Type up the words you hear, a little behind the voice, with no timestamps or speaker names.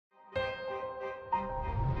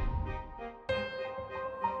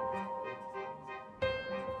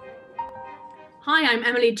Hi, I'm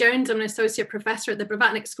Emily Jones. I'm an associate professor at the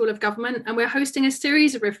Blavatnik School of Government, and we're hosting a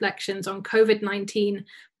series of reflections on COVID-19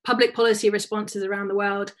 public policy responses around the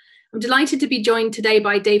world. I'm delighted to be joined today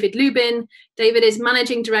by David Lubin. David is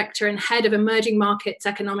Managing Director and Head of Emerging Markets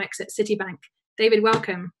Economics at Citibank. David,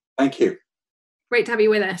 welcome. Thank you. Great to have you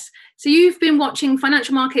with us. So you've been watching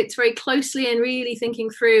financial markets very closely and really thinking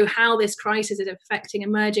through how this crisis is affecting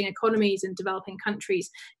emerging economies and developing countries.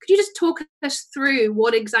 Could you just talk us through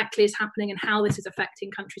what exactly is happening and how this is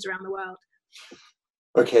affecting countries around the world?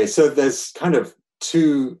 Okay, so there's kind of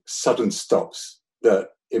two sudden stops that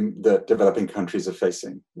developing countries are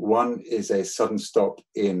facing. One is a sudden stop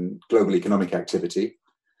in global economic activity.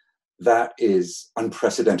 That is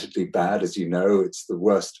unprecedentedly bad. As you know, it's the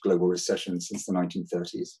worst global recession since the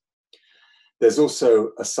 1930s. There's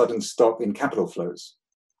also a sudden stop in capital flows.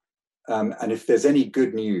 And if there's any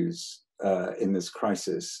good news in this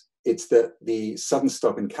crisis, it's that the sudden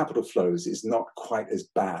stop in capital flows is not quite as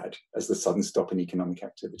bad as the sudden stop in economic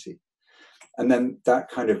activity. And then that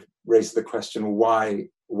kind of raises the question, why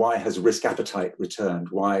has risk appetite returned?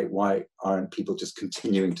 Why aren't people just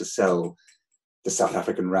continuing to sell the South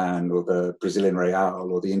African rand or the Brazilian real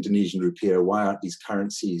or the Indonesian rupiah? Why aren't these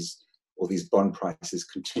currencies or these bond prices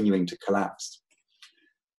continuing to collapse?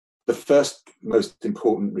 The first most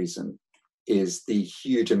important reason is the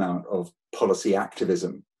huge amount of policy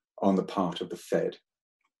activism on the part of the Fed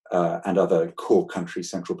and other core country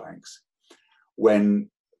central banks. When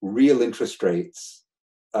real interest rates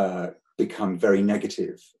become very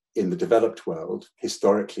negative in the developed world,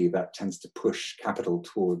 historically that tends to push capital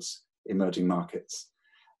towards emerging markets,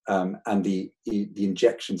 and the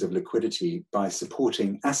injections of liquidity by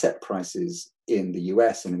supporting asset prices in the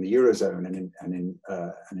US and in the Eurozone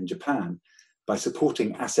and in Japan, by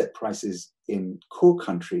supporting asset prices in core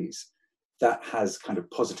countries, that has kind of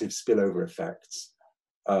positive spillover effects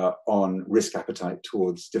on risk appetite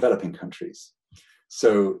towards developing countries.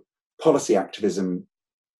 So policy activism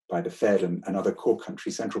by the Fed and other core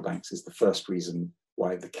country central banks is the first reason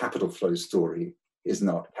why the capital flow story is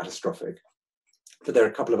not catastrophic. But there are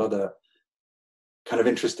a couple of other kind of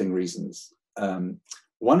interesting reasons.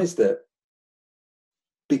 One is that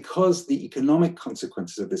because the economic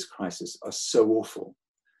consequences of this crisis are so awful,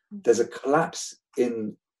 there's a collapse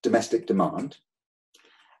in domestic demand,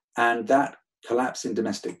 and that collapse in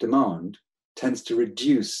domestic demand tends to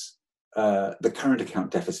reduce the current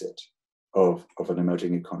account deficit of an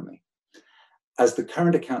emerging economy. As the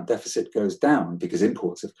current account deficit goes down because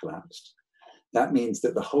imports have collapsed, that means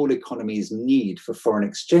that the whole economy's need for foreign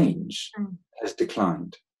exchange has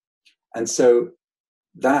declined. And so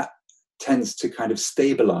that tends to kind of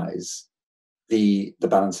stabilize the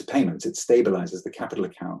balance of payments. It stabilizes the capital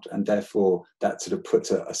account, and therefore that sort of puts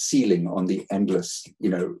a ceiling on the endless,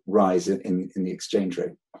 rise in the exchange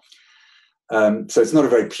rate. So it's not a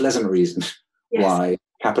very pleasant reason why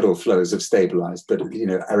capital flows have stabilized, but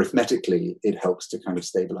arithmetically it helps to kind of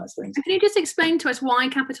stabilize things. Can you just explain to us why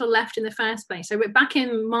capital left in the first place? So back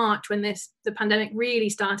in March, when the pandemic really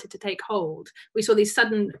started to take hold, we saw this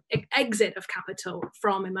sudden exit of capital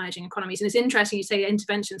from emerging economies. And it's interesting you say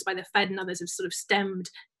interventions by the Fed and others have sort of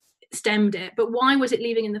stemmed it, but why was it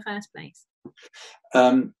leaving in the first place?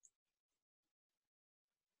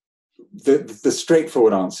 The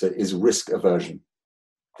straightforward answer is risk aversion.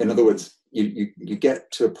 In other words, you get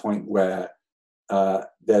to a point where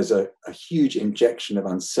there's a huge injection of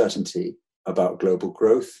uncertainty about global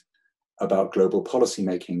growth, about global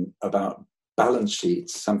policymaking, about balance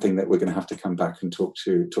sheets, something that we're going to have to come back and talk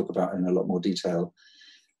about in a lot more detail.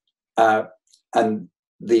 And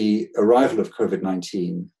the arrival of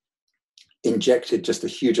COVID-19 injected just a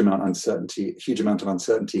huge amount of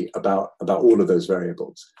uncertainty about all of those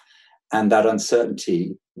variables. And that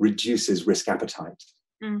uncertainty reduces risk appetite.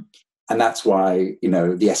 And that's why,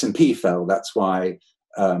 the S&P fell. That's why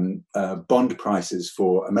bond prices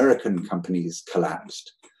for American companies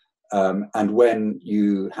collapsed. And when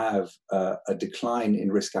you have a decline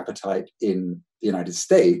in risk appetite in the United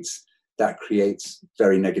States, that creates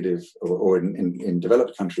very negative, or in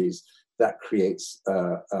developed countries, that creates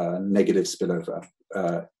a negative spillover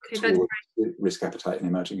towards risk appetite in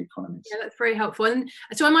emerging economies. Yeah, that's very helpful. And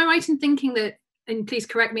so am I right in thinking that, and please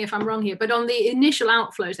correct me if I'm wrong here, but on the initial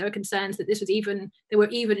outflows, there were concerns that they were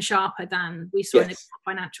even sharper than we saw in the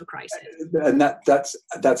financial crisis. And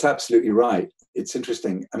that's absolutely right. It's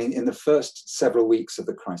interesting. I mean, in the first several weeks of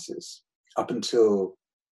the crisis, up until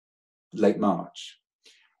late March,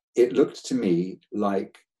 it looked to me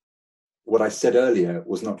like what I said earlier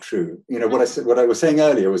was not true. What I was saying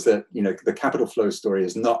earlier was that, the capital flow story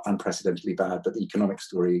is not unprecedentedly bad, but the economic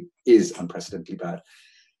story is unprecedentedly bad.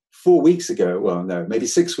 4 weeks ago, maybe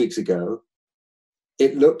 6 weeks ago,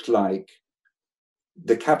 it looked like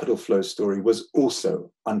the capital flow story was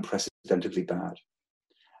also unprecedentedly bad.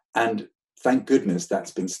 And thank goodness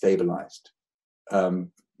that's been stabilized. And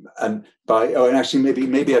actually,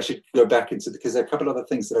 maybe I should go back into, because there are a couple other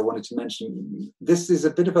things that I wanted to mention. This is a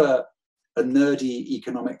bit of a nerdy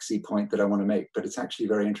economicsy point that I want to make, but it's actually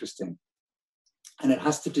very interesting. And it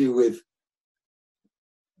has to do with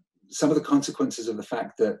some of the consequences of the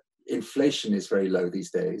fact that inflation is very low these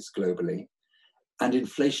days globally, and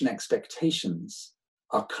inflation expectations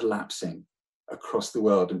are collapsing across the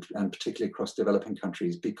world, and particularly across developing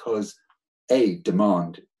countries, because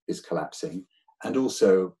demand is collapsing. And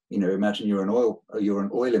also, imagine you're an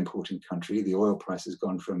oil importing country. The oil price has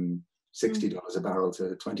gone from $60 a barrel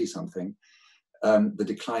to 20 something. The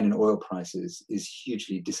decline in oil prices is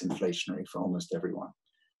hugely disinflationary for almost everyone,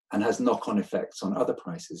 and has knock-on effects on other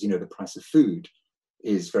prices. The price of food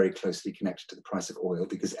is very closely connected to the price of oil,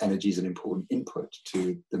 because energy is an important input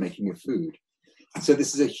to the making of food. So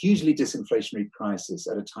this is a hugely disinflationary crisis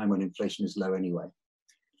at a time when inflation is low anyway.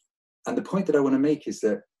 And the point that I want to make is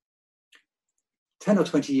that 10 or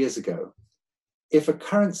 20 years ago, if a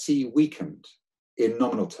currency weakened in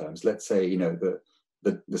nominal terms, let's say,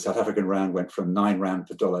 the South African rand went from 9 rand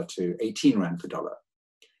per dollar to 18 rand per dollar.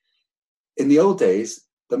 In the old days,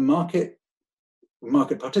 the market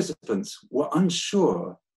participants were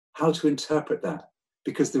unsure how to interpret that,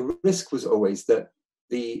 because the risk was always that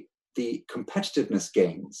the competitiveness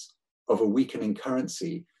gains of a weakening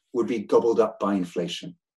currency would be gobbled up by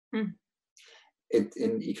inflation.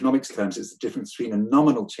 In economics terms, it's the difference between a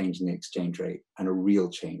nominal change in the exchange rate and a real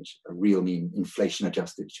change, mean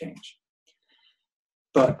inflation-adjusted change.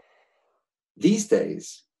 But these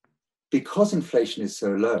days, because inflation is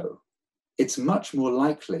so low, it's much more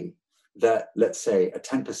likely that, let's say, a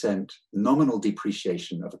 10% nominal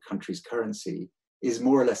depreciation of a country's currency is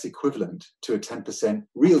more or less equivalent to a 10%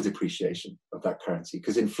 real depreciation of that currency,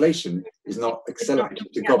 because inflation is not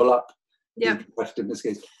accelerated to gobble up the competitiveness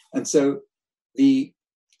gains. And so the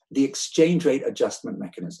exchange rate adjustment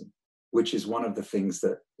mechanism, which is one of the things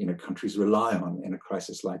that countries rely on in a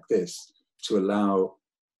crisis like this to allow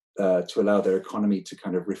their economy to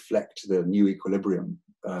kind of reflect the new equilibrium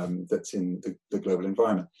that's in the global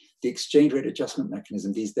environment. The exchange rate adjustment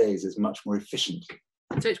mechanism these days is much more efficient.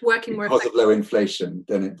 So it's working more because of low inflation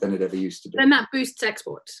than it ever used to be. Then that boosts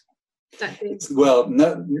exports. No.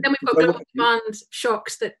 Then we've got global demand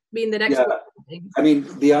shocks that mean that exports. Yeah. I mean,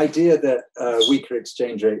 the idea that weaker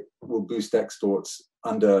exchange rate will boost exports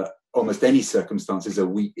under almost any circumstance is a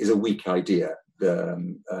weak idea.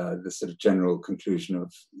 The sort of general conclusion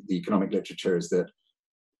of the economic literature is that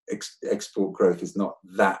export growth is not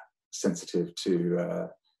that sensitive to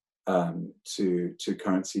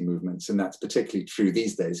currency movements, and that's particularly true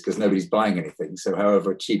these days because nobody's buying anything. So,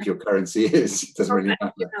 however cheap your currency is, it doesn't really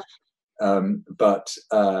matter. But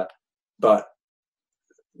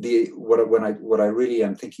what I really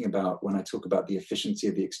am thinking about when I talk about the efficiency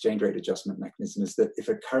of the exchange rate adjustment mechanism is that if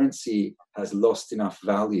a currency has lost enough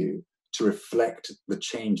value to reflect the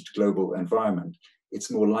changed global environment,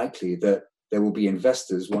 it's more likely that there will be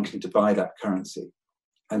investors wanting to buy that currency,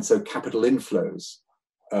 and so capital inflows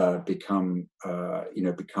become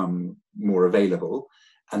more available,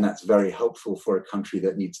 and that's very helpful for a country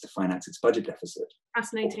that needs to finance its budget deficit,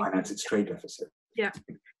 fascinating, or finance its trade deficit. Yeah.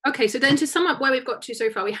 Okay, so then to sum up where we've got to so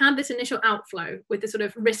far, we had this initial outflow with the sort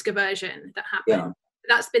of risk aversion that happened. Yeah.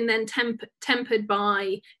 That's been then tempered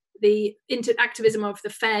by the activism of the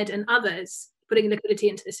Fed and others putting liquidity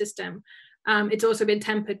into the system. It's also been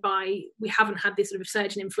tempered by, we haven't had this sort of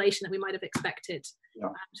surge in inflation that we might have expected. Yeah.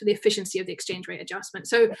 So the efficiency of the exchange rate adjustment.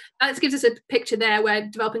 So that gives us a picture there where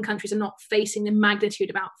developing countries are not facing the magnitude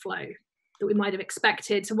of outflow that we might have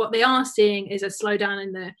expected. So what they are seeing is a slowdown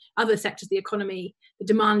in the other sectors of the economy, the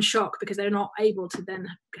demand shock, because they're not able to then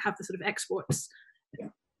have the sort of exports. Yeah.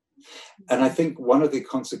 And I think one of the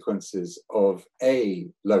consequences of A,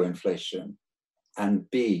 low inflation, and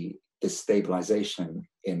B, the stabilization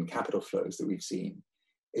in capital flows that we've seen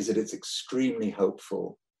is that it's extremely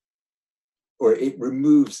helpful, or it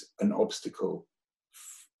removes an obstacle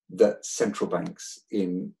that central banks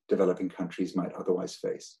in developing countries might otherwise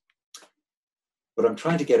face. What I'm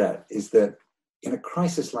trying to get at is that in a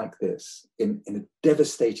crisis like this, in a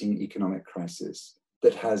devastating economic crisis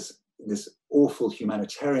that has this awful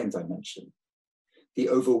humanitarian dimension, the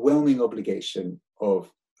overwhelming obligation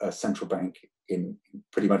of a central bank in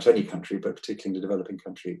pretty much any country, but particularly in a developing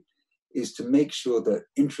country, is to make sure that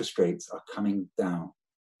interest rates are coming down.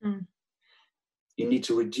 Mm. You need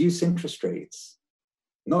to reduce interest rates,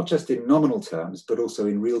 not just in nominal terms, but also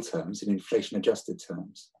in real terms, in inflation-adjusted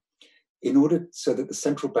terms, in order so that the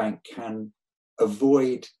central bank can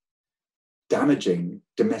avoid damaging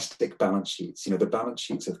domestic balance sheets, the balance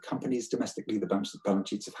sheets of companies domestically, the balance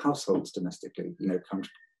sheets of households domestically,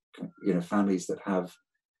 families that have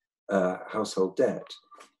household debt.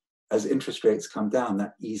 As interest rates come down,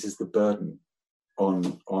 that eases the burden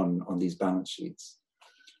on these balance sheets.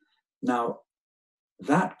 Now,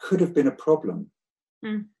 that could have been a problem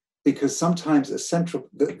because sometimes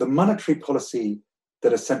the monetary policy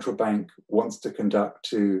that a central bank wants to conduct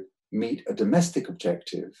to meet a domestic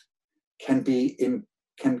objective can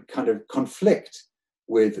kind of conflict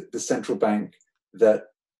with the central bank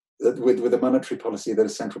with a monetary policy that a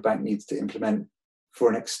central bank needs to implement for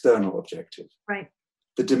an external objective. Right.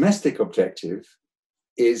 The domestic objective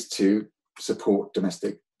is to support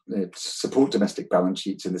domestic balance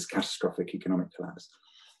sheets in this catastrophic economic collapse.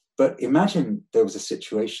 But imagine there was a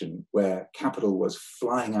situation where capital was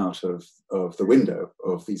flying out of the window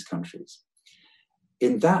of these countries.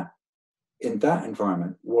 In that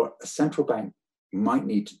environment, what a central bank might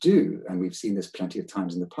need to do, and we've seen this plenty of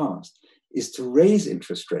times in the past, is to raise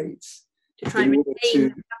interest rates to try and retain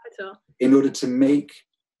capital in order to make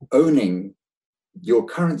owning your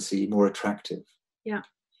currency more attractive. Yeah.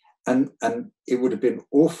 And it would have been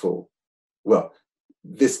awful. Well,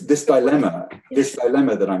 this dilemma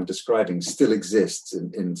that I'm describing still exists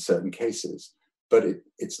in certain cases, but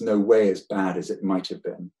it's no way as bad as it might have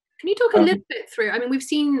been. Can you talk a little bit through? I mean, we've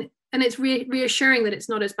seen, and it's reassuring that it's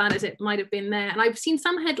not as bad as it might have been there. And I've seen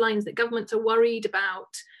some headlines that governments are worried about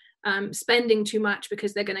spending too much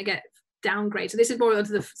because they're going to get downgraded. So this is more of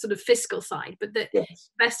the sort of fiscal side, but that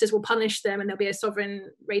investors will punish them and there'll be a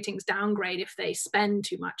sovereign ratings downgrade if they spend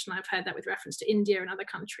too much. And I've heard that with reference to India and other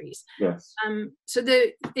countries. Yes. So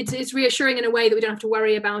it's reassuring in a way that we don't have to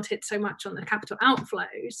worry about it so much on the capital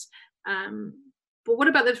outflows. But what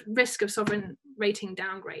about the risk of sovereign rating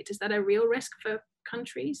downgrade? Is that a real risk for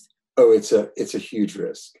countries? Oh, it's a huge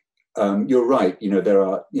risk. You're right. There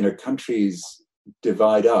are, countries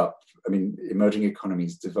divide up. I mean, emerging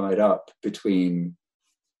economies divide up between,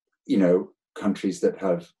 countries that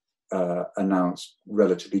have announced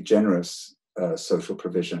relatively generous social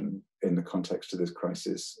provision in the context of this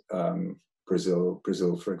crisis, Brazil,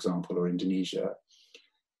 for example, or Indonesia,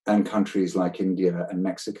 and countries like India and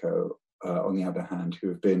Mexico, on the other hand,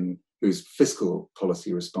 whose fiscal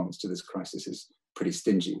policy response to this crisis is pretty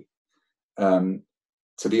stingy.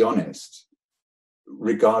 To be honest,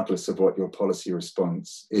 regardless of what your policy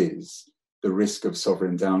response is, the risk of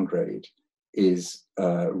sovereign downgrade is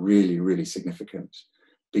really, really significant,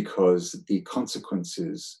 because the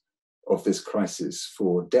consequences of this crisis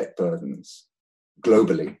for debt burdens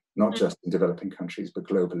globally, not just in developing countries, but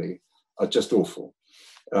globally, are just awful.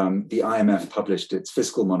 The IMF published its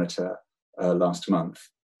fiscal monitor last month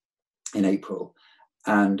in April,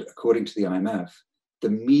 and according to the IMF, the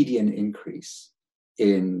median increase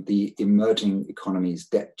in the emerging economies'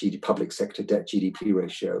 public sector debt GDP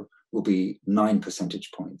ratio will be 9 percentage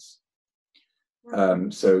points.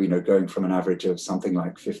 So, going from an average of something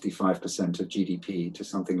like 55% of GDP to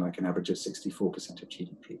something like an average of 64% of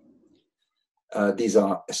GDP. These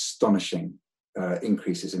are astonishing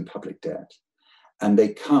increases in public debt. And they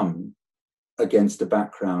come against a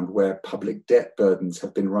background where public debt burdens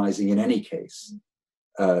have been rising in any case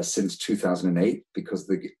since 2008, because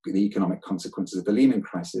of the economic consequences of the Lehman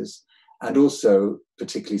crisis, and also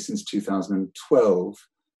particularly since 2012,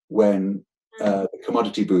 when the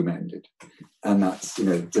commodity boom ended. And that's,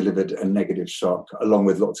 delivered a negative shock, along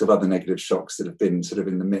with lots of other negative shocks that have been sort of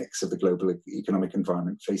in the mix of the global economic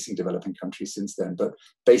environment facing developing countries since then. But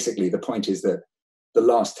basically, the point is that the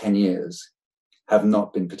last 10 years have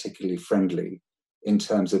not been particularly friendly in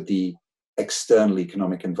terms of the external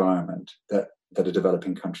economic environment that a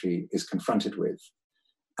developing country is confronted with.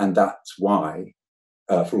 And that's why,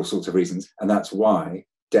 for all sorts of reasons, and that's why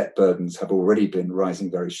debt burdens have already been rising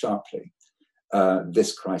very sharply.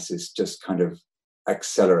 This crisis just kind of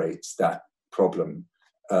accelerates that problem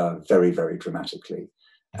very, very dramatically.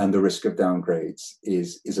 And the risk of downgrades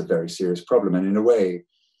is a very serious problem. And in a way,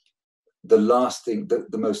 the last thing,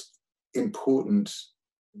 the most important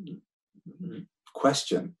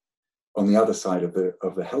question on the other side of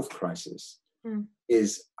the health crisis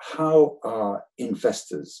is, how are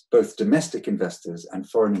investors, both domestic investors and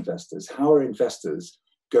foreign investors, how are investors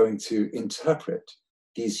going to interpret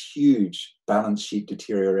these huge balance sheet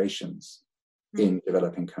deteriorations in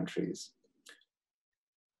developing countries?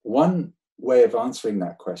 One way of answering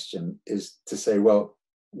that question is to say, well,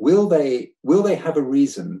 will they have a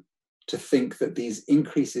reason to think that these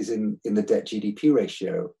increases in the debt GDP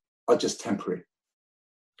ratio are just temporary?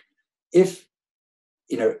 If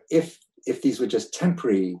these were just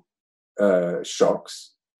temporary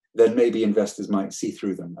shocks, then maybe investors might see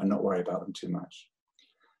through them and not worry about them too much.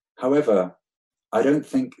 However, I don't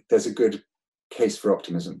think there's a good case for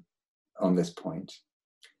optimism on this point,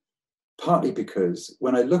 partly because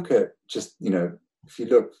when I look at just, if you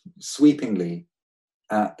look sweepingly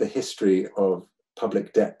at the history of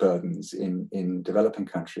public debt burdens in developing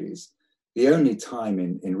countries, the only time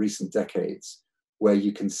in recent decades where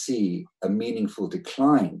you can see a meaningful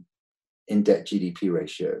decline in debt GDP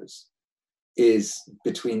ratios is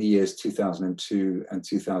between the years 2002 and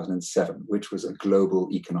 2007, which was a global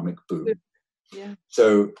economic boom. Yeah.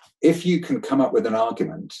 So if you can come up with an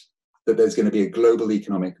argument that there's going to be a global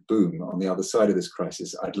economic boom on the other side of this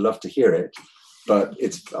crisis, I'd love to hear it. But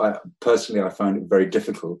personally, I find it very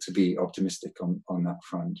difficult to be optimistic on that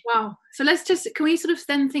front. Wow. So can we sort of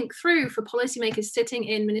then think through for policymakers sitting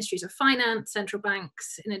in ministries of finance, central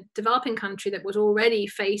banks in a developing country that was already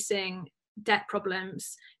facing debt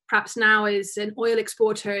problems, perhaps now as an oil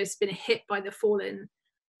exporter has been hit by the fall in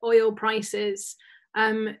oil prices,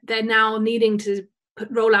 they're now needing to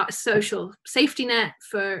roll out a social safety net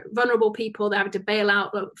for vulnerable people. They're having to bail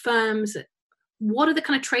out firms. What are the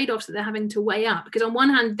kind of trade-offs that they're having to weigh up? Because on one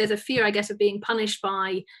hand, there's a fear, I guess, of being punished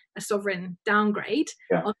by a sovereign downgrade.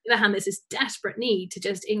 Yeah. On the other hand, there's this desperate need to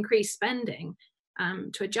just increase spending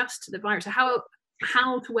to adjust to the virus. So how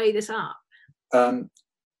to weigh this up? I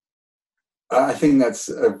think it's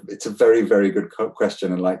a very, very good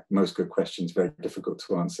question, and like most good questions, very difficult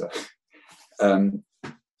to answer.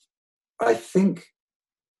 I think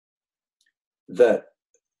that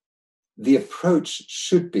the approach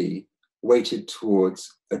should be weighted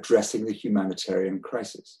towards addressing the humanitarian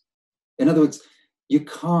crisis. In other words,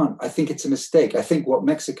 I think it's a mistake. I think what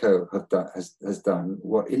Mexico has done,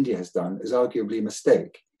 what India has done, is arguably a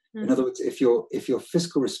mistake. Mm. In other words, if your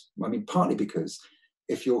fiscal, partly because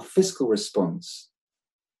if your fiscal response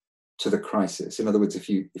to the crisis, in other words, if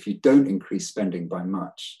you don't increase spending by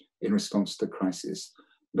much in response to the crisis,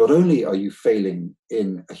 not only are you failing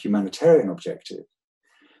in a humanitarian objective,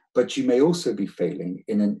 but you may also be failing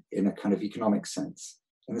in a kind of economic sense,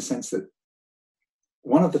 in the sense that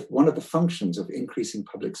one of the functions of increasing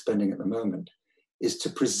public spending at the moment is to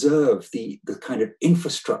preserve the kind of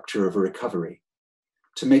infrastructure of a recovery,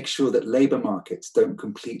 to make sure that labor markets don't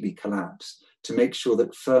completely collapse, to make sure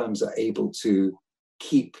that firms are able to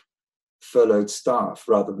keep furloughed staff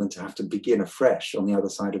rather than to have to begin afresh on the other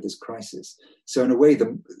side of this crisis. So in a way,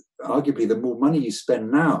 arguably, the more money you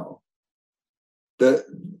spend now,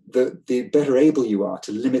 the better able you are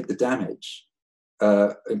to limit the damage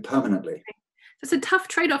permanently. It's a tough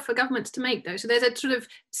trade-off for governments to make, though. So there's a sort of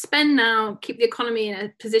spend now, keep the economy in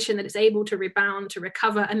a position that it's able to rebound, to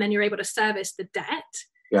recover, and then you're able to service the debt.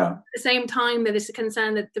 Yeah. At the same time, there is a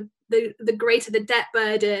concern that the greater the debt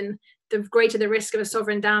burden, the greater the risk of a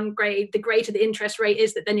sovereign downgrade, the greater the interest rate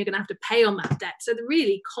is that then you're going to have to pay on that debt. So the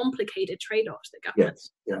really complicated trade-offs that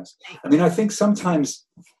governments. Yes. I think sometimes,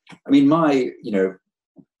 my,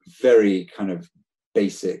 very kind of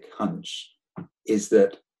basic hunch is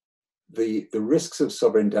that the risks of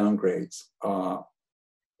sovereign downgrades are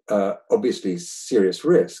obviously serious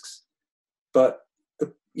risks, but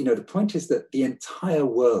the point is that the entire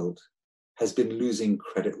world has been losing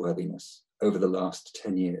creditworthiness over the last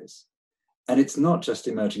 10 years. And it's not just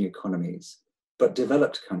emerging economies, but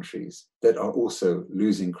developed countries that are also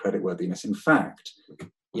losing creditworthiness. In fact,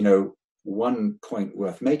 one point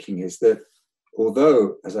worth making is that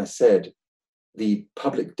although, as I said, the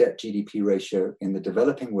public debt GDP ratio in the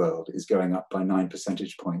developing world is going up by 9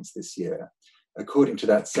 percentage points this year, according to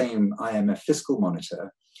that same IMF fiscal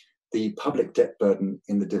monitor, the public debt burden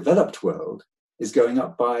in the developed world is going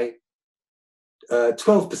up by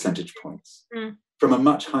 12 percentage points from a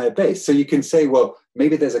much higher base. So you can say, well,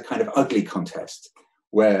 maybe there's a kind of ugly contest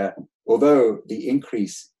where, although the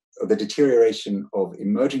increase or the deterioration of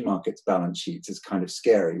emerging markets' balance sheets is kind of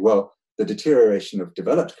scary, well, the deterioration of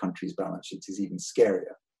developed countries' balance sheets is even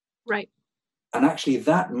scarier. Right. And actually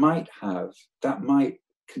that might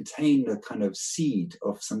contain a kind of seed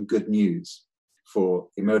of some good news for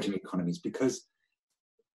emerging economies, because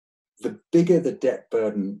the bigger the debt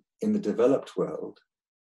burden in the developed world,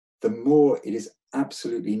 the more it is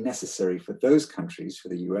absolutely necessary for those countries, for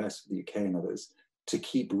the US, for the UK and others, to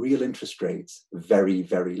keep real interest rates very,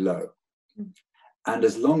 very low. Mm. And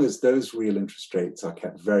as long as those real interest rates are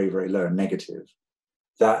kept very, very low and negative,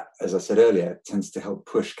 that, as I said earlier, tends to help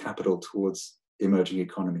push capital towards emerging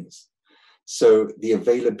economies. So the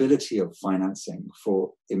availability of financing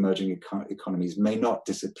for emerging economies may not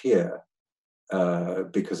disappear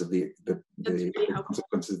because of the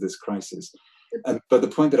consequences of this crisis. But the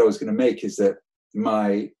point that I was going to make is that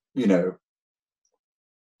my,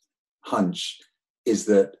 hunch is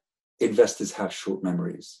that investors have short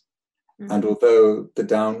memories. And although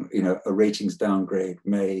a ratings downgrade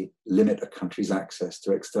may limit a country's access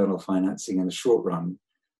to external financing in the short run,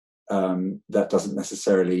 that doesn't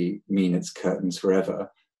necessarily mean it's curtains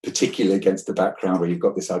forever, particularly against the background where you've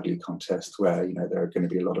got this ugly contest where there are going to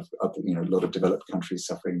be a lot of developed countries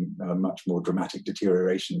suffering much more dramatic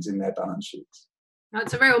deteriorations in their balance sheets.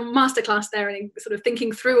 It's a real masterclass there in sort of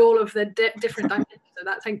thinking through all of the different dimensions of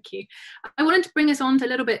that. Thank you. I wanted to bring us on to a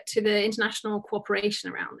little bit to the international cooperation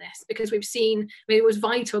around this, because we've seen, it was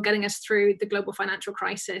vital getting us through the global financial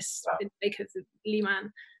crisis in the wake of the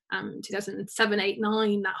Lehman, 2007, 8,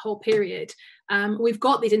 9, that whole period. We've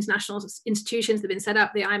got these international institutions that have been set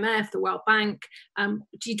up, the IMF, the World Bank.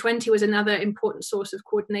 G20 was another important source of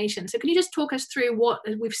coordination. So can you just talk us through what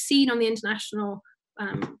we've seen on the international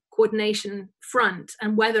coordination front,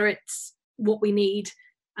 and whether it's what we need,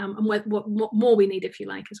 and what more we need, if you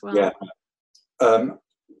like, as well? Yeah.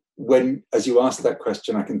 As you ask that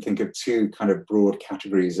question, I can think of two kind of broad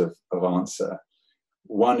categories of answer.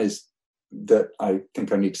 One is that I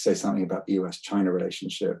think I need to say something about the US-China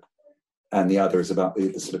relationship, and the other is about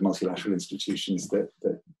the sort of multilateral institutions that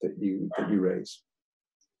you raise.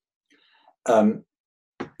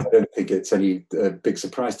 I don't think it's any big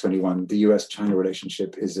surprise to anyone. The US-China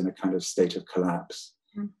relationship is in a kind of state of collapse.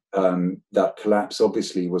 That collapse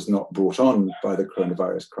obviously was not brought on by the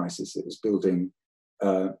coronavirus crisis. It was building,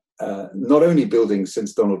 not only building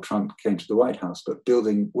since Donald Trump came to the White House, but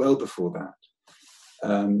building well before that.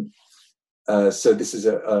 So this is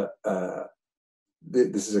a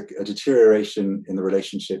deterioration in the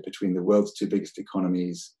relationship between the world's two biggest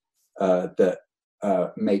economies that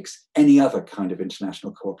makes any other kind of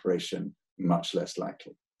international cooperation much less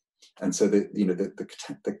likely. And so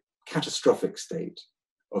the catastrophic state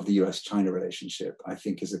of the US-China relationship, I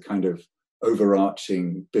think, is a kind of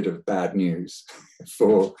overarching bit of bad news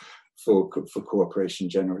for cooperation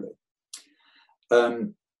generally.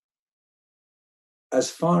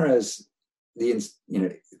 As far as the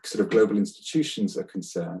sort of global institutions are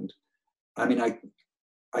concerned, I mean,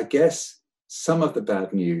 I guess some of the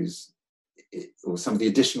bad news, or some of the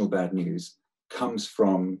additional bad news, comes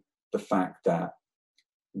from the fact that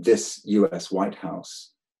this US White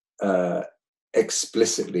House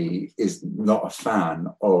explicitly is not a fan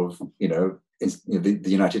of the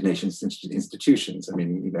United Nations institutions. I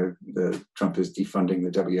mean, the Trump is defunding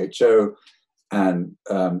the WHO, and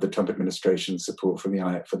the Trump administration's support for the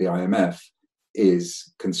IMF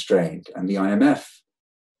is constrained, and the IMF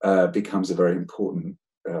becomes a very important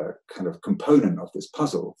kind of component of this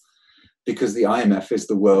puzzle, because the IMF is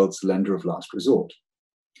the world's lender of last resort.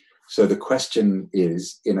 So the question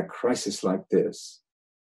is, in a crisis like this,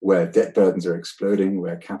 where debt burdens are exploding,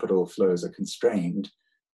 where capital flows are constrained,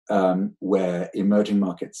 where emerging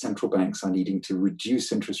market central banks are needing to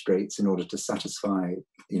reduce interest rates in order to satisfy,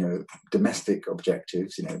 domestic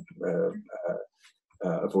objectives,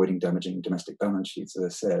 avoiding damaging domestic balance sheets, as I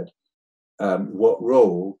said, what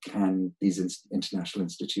role can these international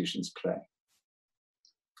institutions play?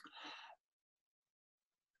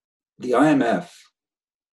 The IMF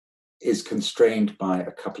is constrained by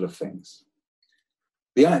a couple of things.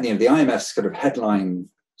 The IMF's kind of headline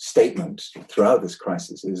statement throughout this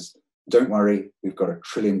crisis is, don't worry, we've got $1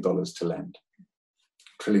 trillion to lend.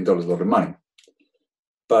 $1 trillion is a lot of money.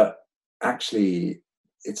 But actually,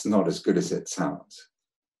 it's not as good as it sounds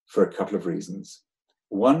for a couple of reasons.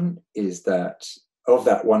 One is that of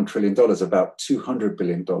that $1 trillion, about $200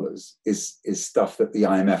 billion is stuff that the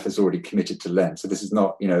IMF has already committed to lend. So this is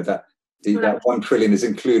not, that $1 trillion is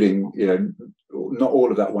including, not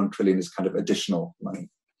all of that $1 trillion is kind of additional money.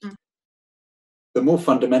 The more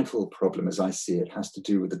fundamental problem, as I see it, has to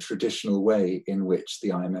do with the traditional way in which the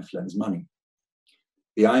IMF lends money.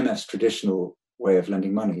 The IMF's traditional way of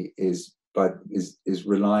lending money is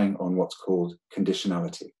relying on what's called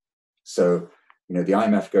conditionality. So, the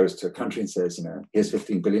IMF goes to a country and says, here's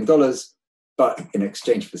 $15 billion, but in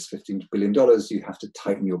exchange for this $15 billion, you have to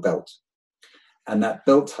tighten your belt. And that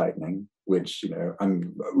belt tightening, which,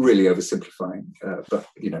 I'm really oversimplifying, but,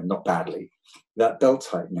 not badly, that belt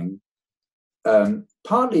tightening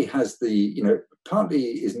partly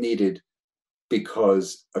is needed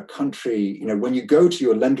because a country, when you go to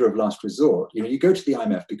your lender of last resort, you go to the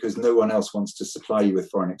IMF because no one else wants to supply you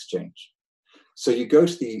with foreign exchange. So you go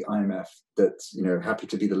to the IMF that's, happy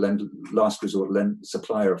to be the last resort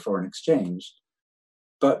supplier of foreign exchange.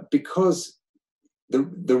 But because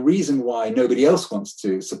the reason why nobody else wants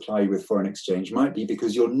to supply you with foreign exchange might be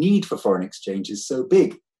because your need for foreign exchange is so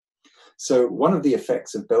big. So one of the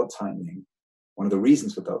effects of belt tightening, one of the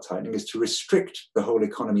reasons for belt tightening, is to restrict the whole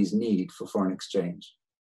economy's need for foreign exchange.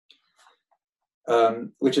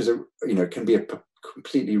 which is can be a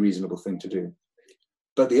completely reasonable thing to do.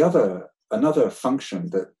 But another function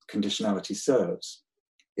that conditionality serves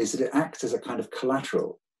is that it acts as a kind of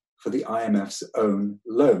collateral for the IMF's own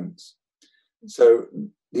loans. So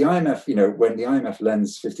the IMF, when the IMF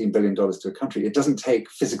lends $15 billion to a country, it doesn't take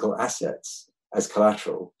physical assets as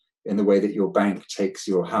collateral in the way that your bank takes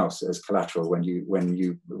your house as collateral when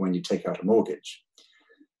you take out a mortgage.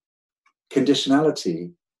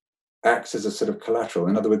 Conditionality acts as a sort of collateral.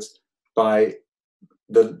 In other words, by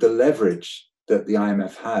the leverage that the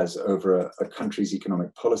IMF has over a country's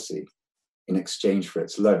economic policy in exchange for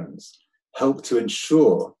its loans, help to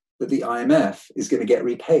ensure that the IMF is going to get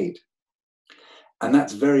repaid. And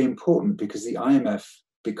that's very important because the IMF,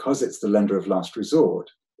 because it's the lender of last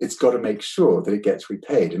resort, it's got to make sure that it gets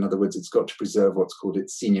repaid. In other words, it's got to preserve what's called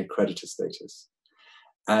its senior creditor status.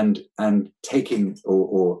 And taking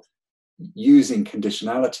or using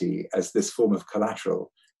conditionality as this form of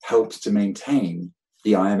collateral helps to maintain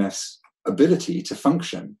the IMF's ability to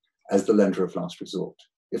function as the lender of last resort.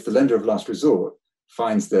 If the lender of last resort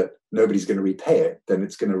finds that nobody's going to repay it, then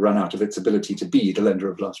it's going to run out of its ability to be the lender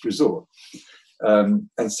of last resort.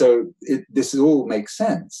 And so this all makes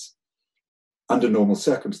sense under normal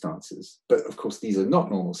circumstances. But of course, these are not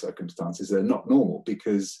normal circumstances. They're not normal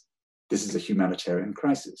because this is a humanitarian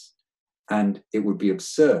crisis. And it would be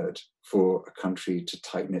absurd for a country to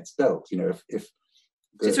tighten its belt. If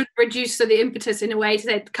to sort of reduce the impetus in a way to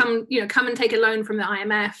say, come and take a loan from the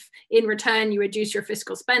IMF. In return, you reduce your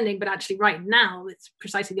fiscal spending. But actually, right now, it's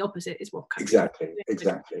precisely the opposite. Is what exactly.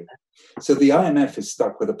 So the IMF is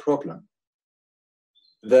stuck with a problem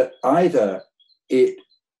that either it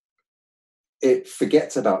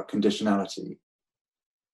forgets about conditionality,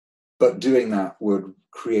 but doing that would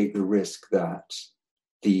create the risk that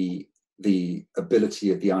the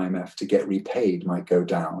ability of the IMF to get repaid might go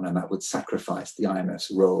down, and that would sacrifice the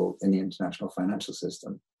IMF's role in the international financial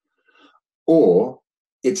system, or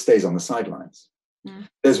it stays on the sidelines.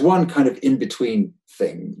 There's one kind of in-between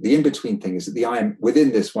thing. The in-between thing is that the IMF,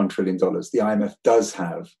 within this $1 trillion, the IMF does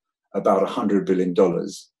have about $100 billion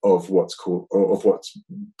of what's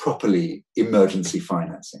properly emergency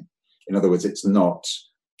financing. In other words, it's not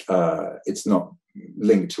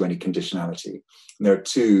linked to any conditionality. And there are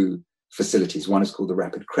two facilities. One is called the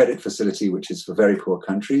Rapid Credit Facility, which is for very poor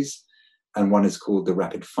countries, and one is called the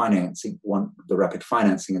Rapid Financing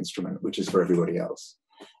Instrument, which is for everybody else.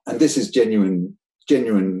 And this is genuine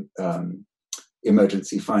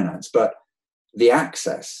emergency finance, but the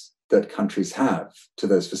access that countries have to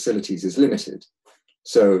those facilities is limited.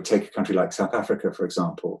 So take a country like South Africa, for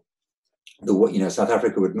example. South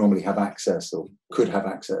Africa would normally have access or could have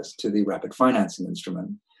access to the Rapid Financing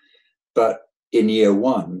Instrument, but in year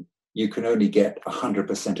one, you can only get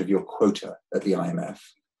 100% of your quota at the IMF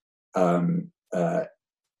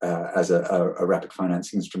as a Rapid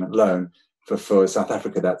Financing Instrument loan. For South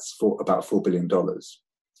Africa, that's about $4 billion.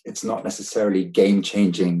 It's not necessarily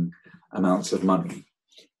game-changing amounts of money.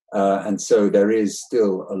 And so there is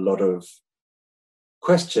still a lot of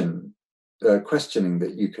questioning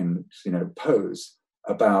that you can pose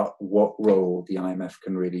about what role the IMF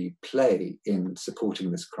can really play in supporting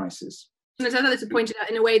this crisis. And as others have pointed out,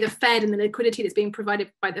 in a way, the Fed and the liquidity that's being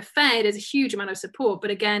provided by the Fed is a huge amount of support. But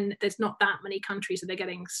again, there's not that many countries that they're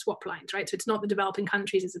getting swap lines, right? So it's not the developing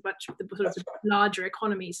countries, it's a bunch of the sort of larger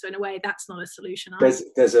economies. So in a way, that's not a solution.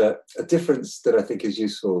 There's a difference that I think is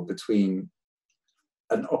useful between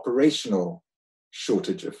an operational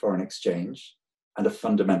shortage of foreign exchange and a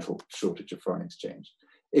fundamental shortage of foreign exchange.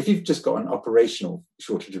 If you've just got an operational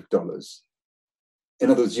shortage of dollars, in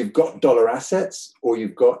other words, you've got dollar assets or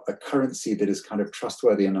you've got a currency that is kind of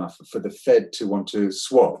trustworthy enough for the Fed to want to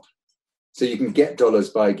swap. So you can get dollars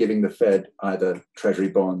by giving the Fed either treasury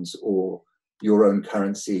bonds or your own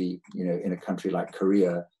currency, in a country like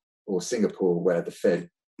Korea or Singapore, where the Fed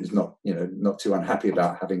is not too unhappy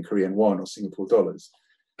about having Korean won or Singapore dollars.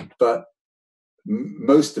 But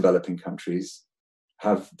most developing countries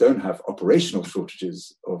don't have operational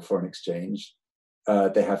shortages of foreign exchange.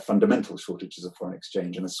 They have fundamental shortages of foreign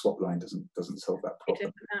exchange, and a swap line doesn't solve that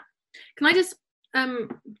problem. Can I just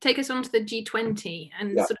take us on to the G20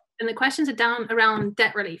 and and the questions are down around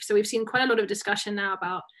debt relief. So we've seen quite a lot of discussion now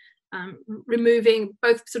about removing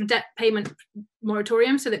both sort of debt payment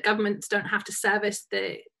moratorium so that governments don't have to service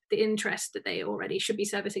the interest that they already should be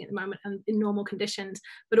servicing at the moment and in normal conditions,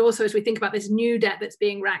 but also as we think about this new debt that's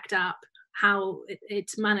being racked up, how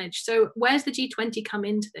it's managed. So where's the G20 come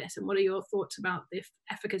into this, and what are your thoughts about the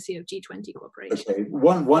efficacy of G20 cooperation? Okay,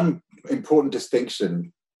 one important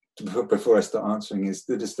distinction before I start answering is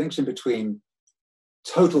the distinction between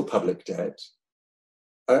total public debt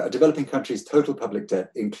a developing country's total public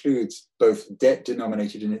debt includes both debt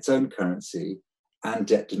denominated in its own currency and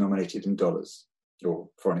debt denominated in dollars or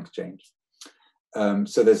foreign exchange.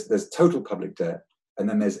 So there's total public debt, and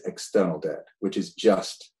then there's external debt, which is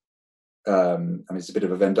just, it's a bit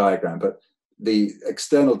of a Venn diagram, but the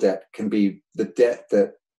external debt can be the debt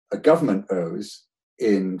that a government owes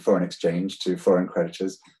in foreign exchange to foreign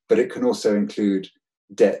creditors, but it can also include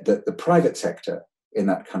debt that the private sector in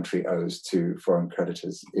that country owes to foreign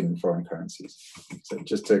creditors in foreign currencies. So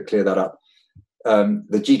just to clear that up, the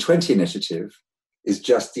G20 initiative is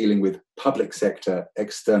just dealing with public sector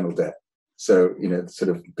external debt. So, sort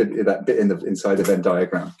of that bit inside the Venn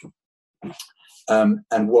diagram.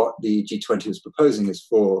 And what the G20 was proposing is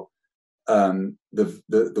for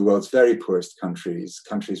the world's very poorest countries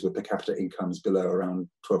with per capita incomes below around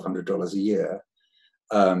 $1,200 a year,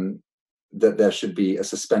 that there should be a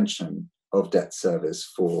suspension of debt service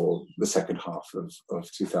for the second half of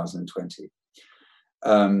 2020.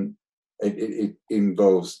 It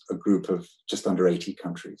involves a group of just under 80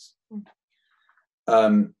 countries.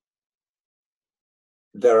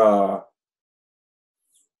 There are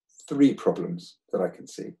three problems that I can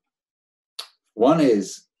see. One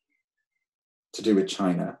is to do with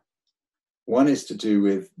China. One is to do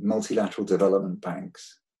with multilateral development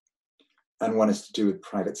banks. And one is to do with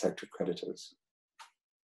private sector creditors.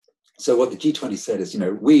 So what the G20 said is,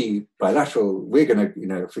 we're going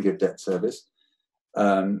to forgive debt service.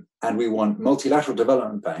 And we want multilateral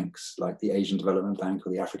development banks like the Asian Development Bank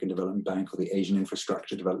or the African Development Bank or the Asian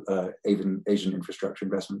Infrastructure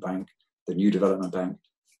Investment Bank, the New Development Bank.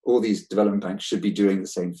 All these development banks should be doing the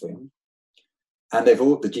same thing. And the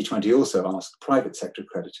G20 also asked private sector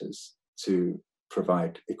creditors to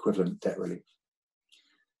provide equivalent debt relief.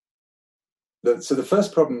 So the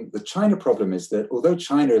first problem, the China problem, is that although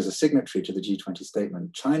China is a signatory to the G20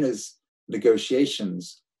 statement, China's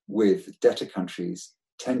negotiations with debtor countries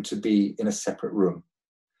tend to be in a separate room.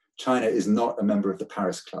 China is not a member of the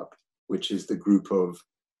Paris Club, which is the group of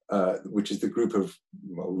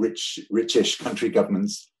richish country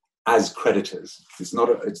governments as creditors. It's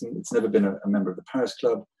never been a member of the Paris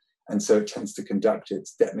Club, and so it tends to conduct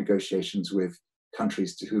its debt negotiations with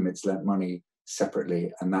countries to whom it's lent money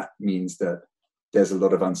separately, and that means that there's a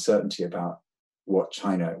lot of uncertainty about what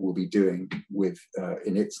China will be doing with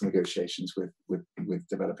in its negotiations with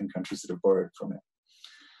developing countries that have borrowed from it.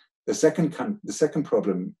 The second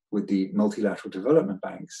problem with the multilateral development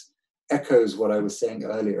banks echoes what I was saying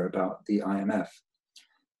earlier about the IMF.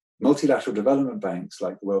 Multilateral development banks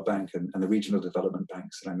like the World Bank and the regional development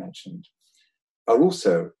banks that I mentioned are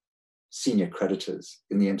also senior creditors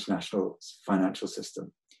in the international financial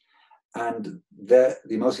system. And the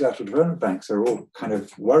multilateral development banks are all kind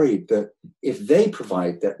of worried that if they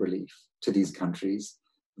provide debt relief to these countries,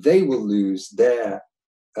 they will lose their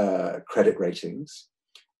credit ratings,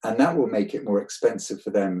 and that will make it more expensive for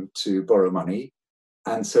them to borrow money.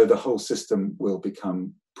 And so the whole system will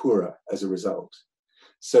become poorer as a result.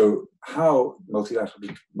 So how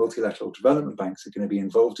multilateral development banks are going to be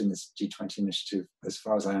involved in this G20 initiative, as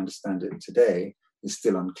far as I understand it today, is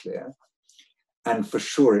still unclear. And for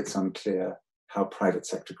sure, it's unclear how private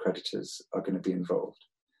sector creditors are going to be involved.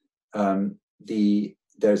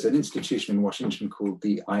 There's an institution in Washington called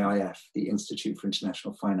the IIF, the Institute for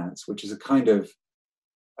International Finance, which is a kind of,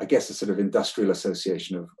 I guess, a sort of industrial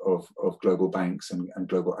association of global banks and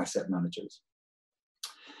global asset managers.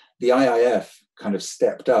 The IIF kind of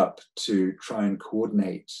stepped up to try and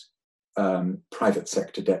coordinate private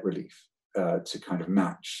sector debt relief to kind of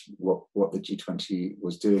match what the G20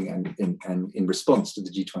 was doing and in response to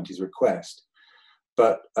the G20's request.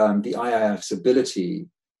 But the IIF's ability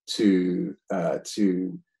to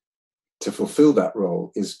fulfill that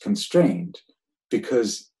role is constrained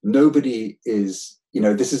because nobody is,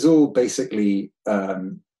 this is all basically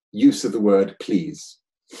use of the word please.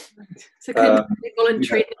 Right. So kind of a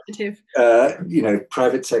voluntary initiative.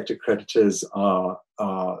 Private sector creditors are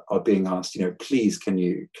being asked, please can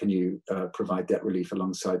you provide debt relief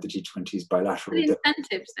alongside the G20's bilateral the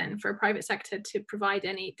incentives then for a private sector to provide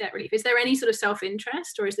any debt relief? Is there any sort of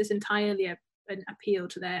self-interest, or is this entirely an appeal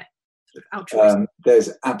to their sort of altruism?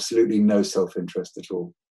 There's absolutely no self-interest at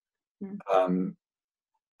all.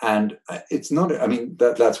 And it's not,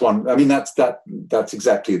 that's one, that's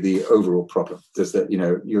exactly the overall problem. Is that,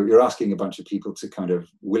 you're asking a bunch of people to kind of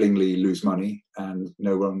willingly lose money, and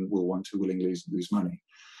no one will want to willingly lose money.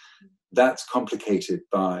 That's complicated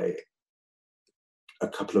by a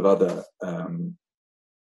couple of other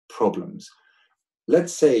problems.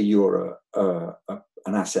 Let's say you're an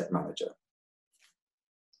asset manager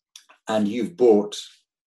and you've bought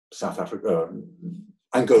South Africa,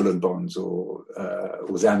 Angolan bonds or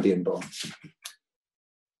Zambian bonds.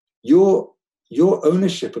 Your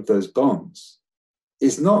ownership of those bonds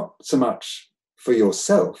is not so much for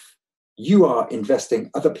yourself. You are investing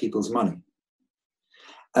other people's money.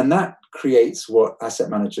 And that creates what asset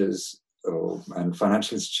managers and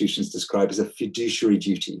financial institutions describe as a fiduciary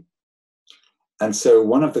duty. And so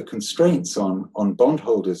one of the constraints on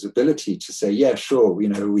bondholders' ability to say, yeah, sure, we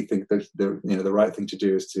think that the right thing to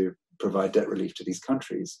do is to provide debt relief to these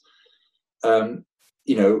countries. One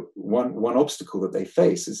obstacle that they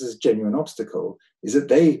face, this is a genuine obstacle, is that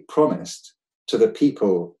they promised to the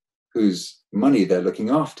people whose money they're looking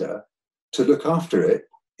after to look after it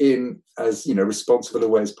in as responsible a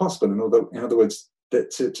way as possible. In other words, that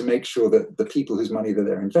to make sure that the people whose money that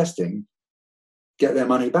they're investing get their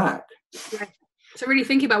money back. Right. So really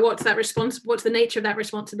thinking about what's the nature of that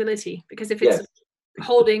responsibility? Because if it's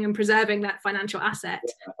holding and preserving that financial asset,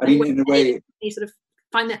 I mean, in a way, sort of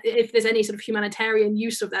find that if there's any sort of humanitarian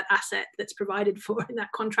use of that asset that's provided for in that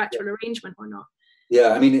contractual arrangement or not.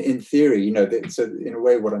 Yeah, I mean, in theory, so in a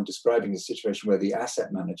way, what I'm describing is a situation where the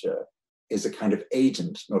asset manager is a kind of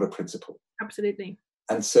agent, not a principal. Absolutely.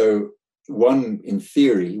 And so in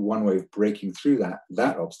theory, one way of breaking through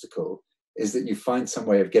that obstacle is that you find some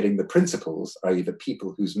way of getting the principals, i.e. the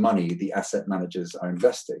people whose money the asset managers are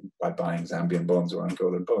investing by buying Zambian bonds or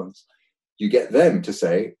Angolan bonds, you get them to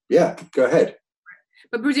say, yeah, go ahead.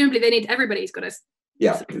 But presumably everybody's got to...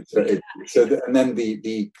 Yeah, and then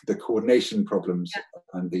the coordination problems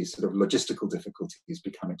and the sort of logistical difficulties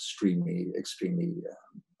become extremely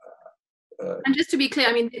and just to be clear,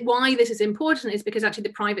 I mean, why this is important is because actually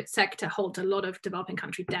the private sector holds a lot of developing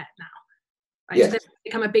country debt now. Right? Yes. So they've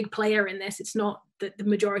become a big player in this. It's not that the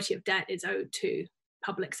majority of debt is owed to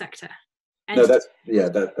public sector. No,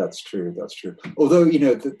 that's true. That's true. Although,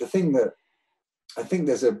 the thing that I think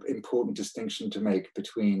there's an important distinction to make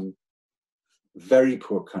between very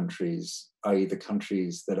poor countries, i.e. the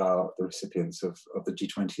countries that are the recipients of the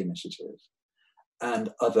G20 initiative, and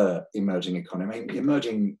other emerging economies.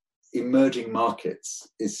 Emerging markets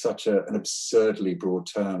is such an absurdly broad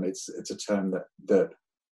term. It's a term that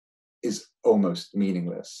is almost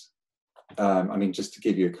meaningless. Just to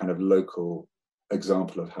give you a kind of local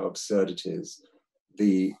example of how absurd it is,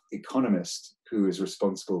 the economist who is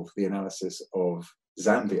responsible for the analysis of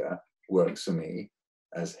Zambia works for me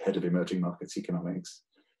as head of emerging markets economics,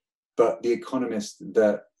 but the economist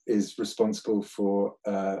that is responsible for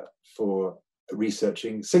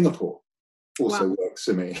researching Singapore also works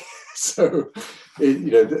for me. So,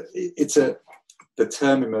 the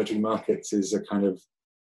term emerging markets is a kind of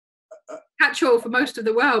catch-all for most of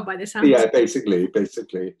the world by this. Yeah, basically.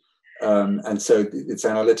 And so its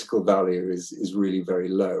analytical value is really very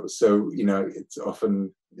low. So, it's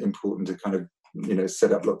often important to kind of,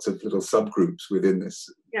 set up lots of little subgroups within this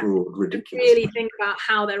broad, ridiculous. Really think about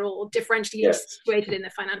how they're all differentially situated in the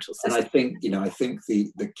financial system. And I think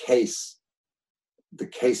the case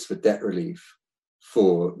for debt relief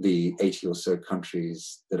for the 80 or so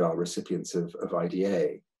countries that are recipients of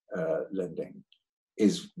IDA lending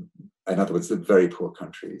is, in other words, the very poor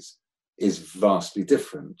countries, is vastly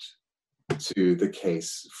different to the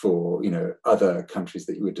case for other countries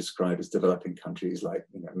that you would describe as developing countries like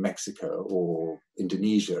Mexico or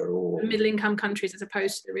Indonesia or middle income countries as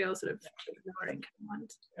opposed to the real sort of lower income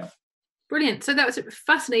ones. Yeah. Brilliant. So that was a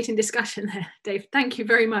fascinating discussion there, Dave. Thank you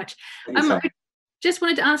very much. I just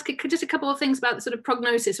wanted to ask just a couple of things about the sort of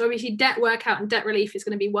prognosis. So obviously debt workout and debt relief is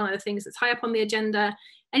going to be one of the things that's high up on the agenda.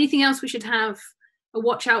 Anything else we should have a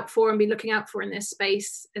watch out for and be looking out for in this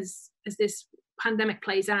space as this pandemic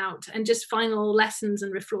plays out? And just final lessons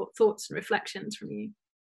and thoughts and reflections from you.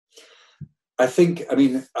 I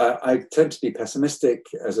tend to be pessimistic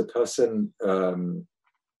as a person,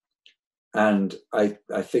 and I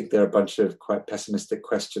think there are a bunch of quite pessimistic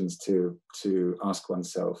questions to ask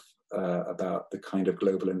oneself about the kind of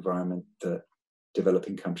global environment that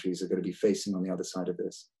developing countries are going to be facing on the other side of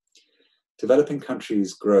this. Developing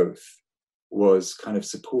countries' growth was kind of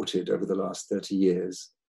supported over the last 30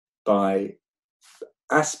 years by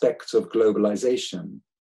aspects of globalization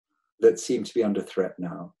that seem to be under threat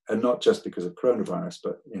now, and not just because of coronavirus,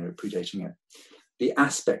 but predating it. The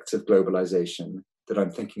aspects of globalization that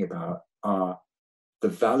I'm thinking about are the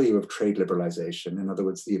value of trade liberalization. In other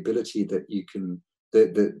words, the ability that you can,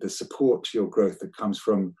 the support to your growth that comes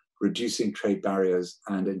from reducing trade barriers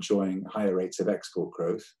and enjoying higher rates of export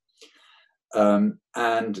growth,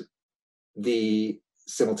 and the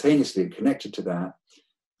simultaneously connected to that,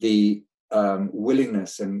 the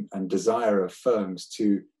willingness and desire of firms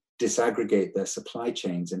to disaggregate their supply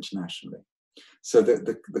chains internationally. So that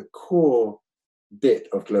the core bit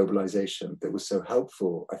of globalization that was so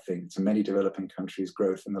helpful, I think, to many developing countries'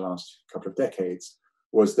 growth in the last couple of decades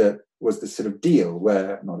was the sort of deal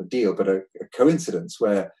where, not a deal, but a coincidence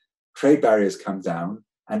where trade barriers come down,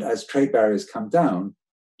 and as trade barriers come down,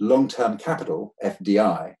 long-term capital,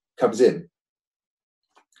 FDI, comes in.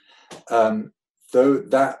 Though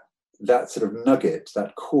that sort of nugget,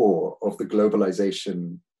 that core of the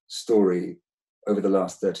globalization story over the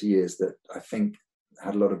last 30 years that I think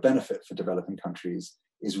had a lot of benefit for developing countries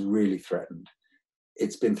is really threatened.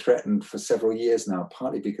 It's been threatened for several years now,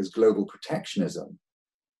 partly because global protectionism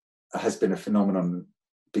has been a phenomenon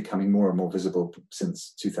becoming more and more visible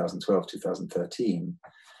since 2012, 2013.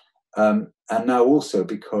 And now also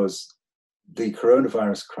because the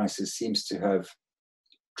coronavirus crisis seems to have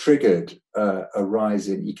triggered a rise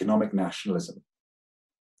in economic nationalism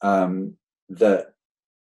that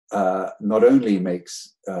not only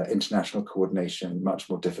makes international coordination much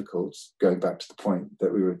more difficult, going back to the point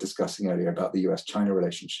that we were discussing earlier about the US-China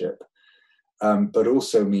relationship, but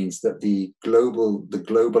also means that the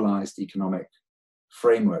globalized economic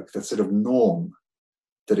framework, the sort of norm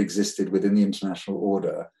that existed within the international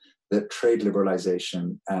order, that trade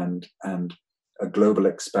liberalization and a global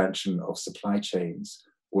expansion of supply chains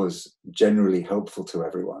was generally helpful to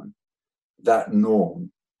everyone, that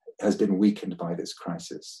norm has been weakened by this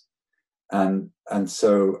crisis. And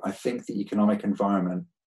so I think the economic environment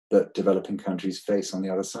that developing countries face on the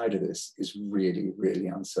other side of this is really, really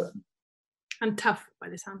uncertain. And tough by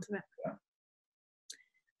the sounds of it. Yeah.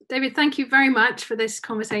 David, thank you very much for this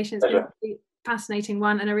conversation. It's been a fascinating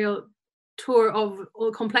one and a real tour of all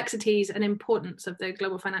the complexities and importance of the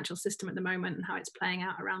global financial system at the moment and how it's playing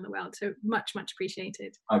out around the world. So much, much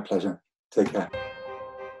appreciated. My pleasure. Take care.